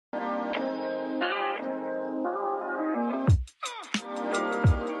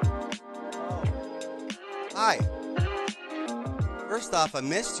First off, I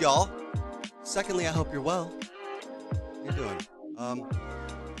missed y'all. Secondly, I hope you're well. How you doing?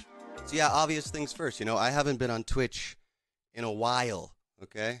 So yeah, obvious things first. I haven't been on Twitch in a while.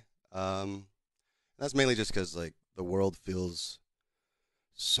 Okay. That's mainly just because like the world feels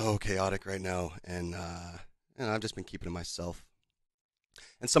so chaotic right now, and I've just been keeping to myself.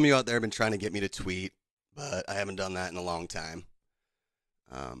 And some of you out there have been trying to get me to tweet, but I haven't done that in a long time.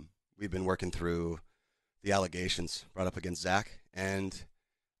 We've been working through the allegations brought up against Zach, and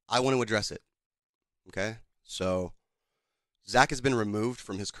I want to address it. Okay? So, Zach has been removed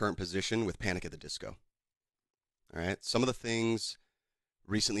from his current position with Panic at the Disco. All right? Some of the things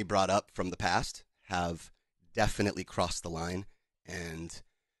recently brought up from the past have definitely crossed the line, and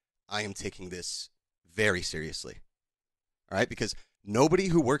I am taking this very seriously. All right? Because nobody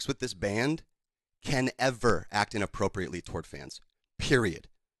who works with this band can ever act inappropriately toward fans. Period.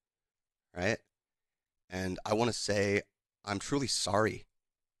 Right? And I want to say I'm truly sorry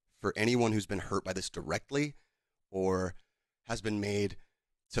for anyone who's been hurt by this directly or has been made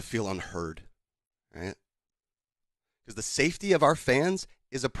to feel unheard. Right? Because the safety of our fans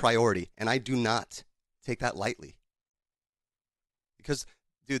is a priority, and I do not take that lightly. Because,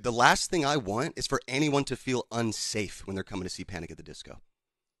 dude, the last thing I want is for anyone to feel unsafe when they're coming to see Panic at the Disco.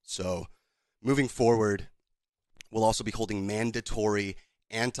 So, moving forward, we'll also be holding mandatory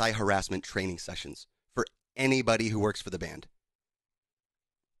anti-harassment training sessions for anybody who works for the band.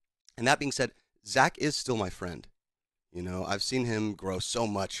 And that being said, Zach is still my friend. I've seen him grow so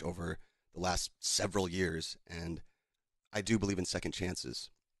much over the last several years, and I do believe in second chances.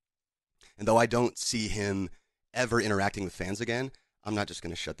 And though I don't see him ever interacting with fans again, I'm not just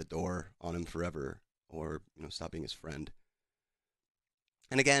going to shut the door on him forever or, stop being his friend.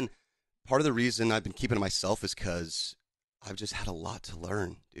 And again, part of the reason I've been keeping to myself is because I've just had a lot to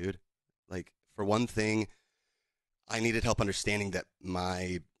learn, dude. Like, for one thing, I needed help understanding that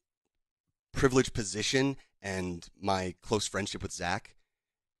my privileged position and my close friendship with Zach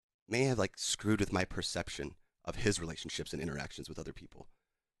may have screwed with my perception of his relationships and interactions with other people,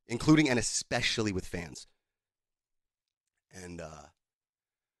 including and especially with fans. And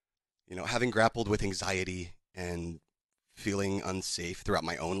having grappled with anxiety and feeling unsafe throughout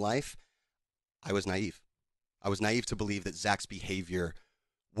my own life, I was naive. I was naive to believe that Zach's behavior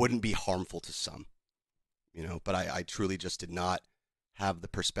wouldn't be harmful to some, but I truly just did not have the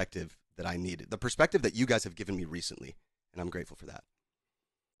perspective that I needed, the perspective that you guys have given me recently, and I'm grateful for that.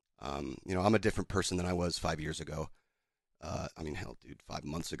 I'm a different person than I was 5 years ago. Hell, dude, 5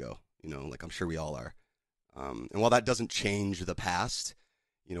 months ago, I'm sure we all are. And while that doesn't change the past,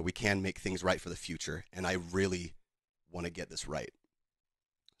 we can make things right for the future, and I really want to get this right.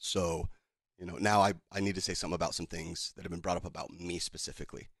 So, now I need to say something about some things that have been brought up about me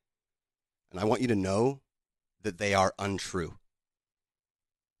specifically. And I want you to know that they are untrue.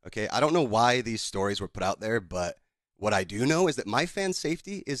 Okay? I don't know why these stories were put out there, but what I do know is that my fans'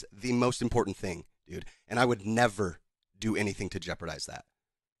 safety is the most important thing, dude. And I would never do anything to jeopardize that.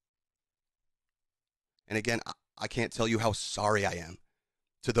 And again, I can't tell you how sorry I am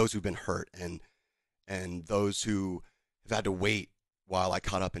to those who've been hurt and those who have had to wait while I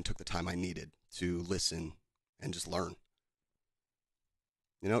caught up and took the time I needed to listen and just learn.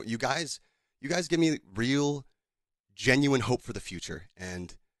 You guys give me real, genuine hope for the future,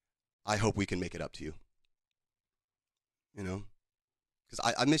 and I hope we can make it up to you. Because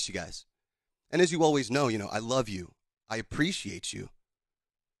I miss you guys. And as you always know, I love you. I appreciate you.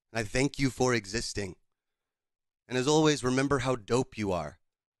 And I thank you for existing. And as always, remember how dope you are.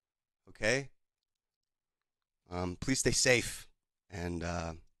 Okay? Please stay safe. And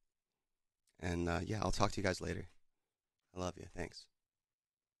yeah, I'll talk to you guys later. I love you. Thanks.